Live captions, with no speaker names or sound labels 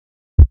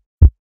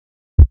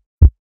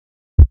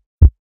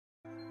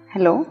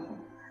Hello,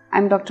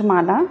 I'm Dr.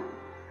 Mala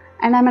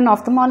and I'm an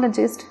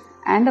ophthalmologist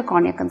and a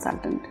cornea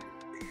consultant.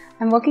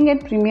 I'm working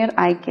at Premier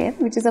Eye Care,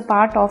 which is a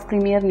part of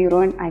Premier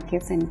Neuro and Eye Care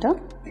Center,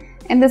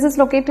 and this is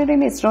located in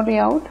ISRO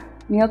layout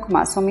near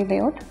Kumaraswamy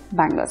layout,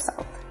 Bangalore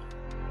South.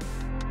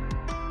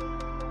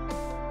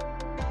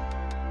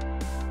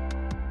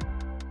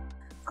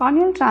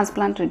 Corneal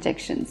transplant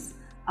rejections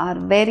are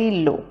very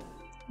low,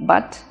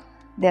 but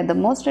they are the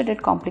most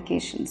dreaded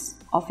complications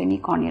of any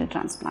corneal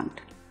transplant.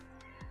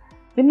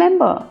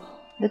 Remember,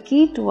 the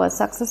key to a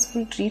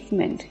successful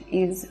treatment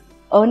is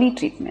early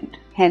treatment.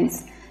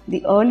 Hence,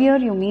 the earlier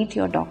you meet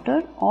your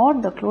doctor or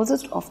the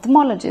closest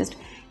ophthalmologist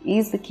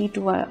is the key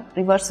to a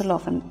reversal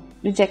of a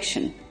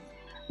rejection.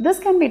 This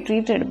can be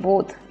treated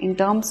both in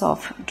terms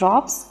of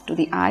drops to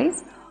the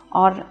eyes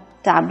or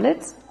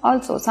tablets,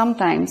 also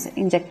sometimes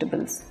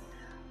injectables.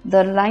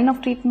 The line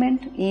of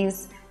treatment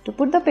is to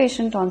put the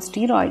patient on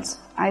steroids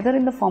either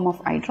in the form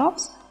of eye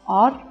drops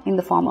or in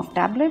the form of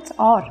tablets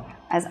or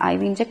as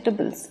IV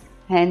injectables.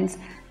 Hence,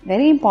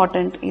 very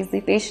important is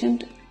the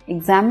patient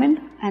examined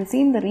and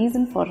seen the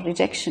reason for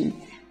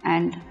rejection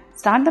and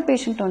start the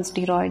patient on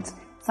steroids.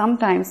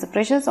 Sometimes the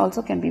pressures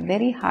also can be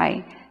very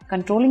high.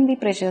 Controlling the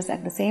pressures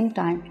at the same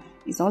time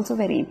is also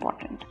very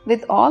important.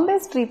 With all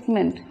this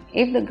treatment,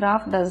 if the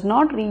graft does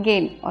not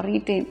regain or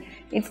retain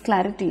its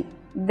clarity,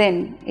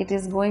 then it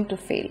is going to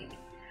fail.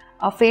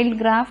 A failed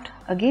graft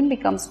again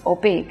becomes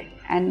opaque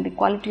and the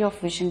quality of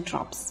vision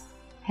drops.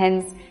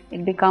 Hence,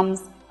 it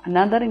becomes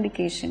another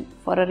indication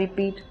for a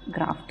repeat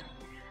graft.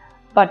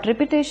 But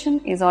repetition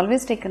is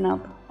always taken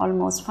up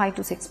almost 5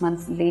 to 6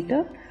 months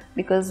later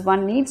because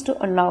one needs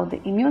to allow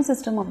the immune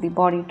system of the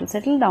body to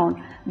settle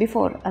down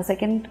before a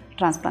second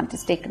transplant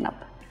is taken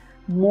up.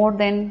 More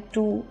than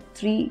 2,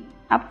 3,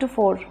 up to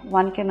 4,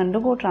 one can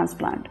undergo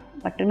transplant.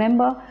 But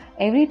remember,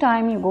 every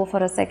time you go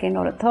for a second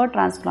or a third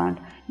transplant,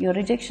 your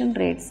rejection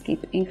rates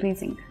keep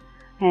increasing.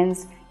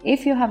 Hence,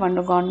 if you have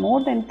undergone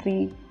more than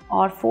 3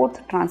 or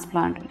 4th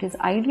transplant, it is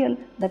ideal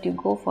that you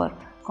go for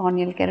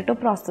corneal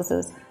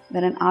keratoprosthesis,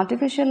 wherein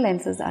artificial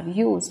lenses are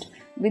used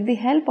with the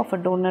help of a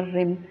donor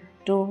rim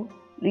to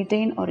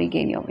retain or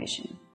regain your vision.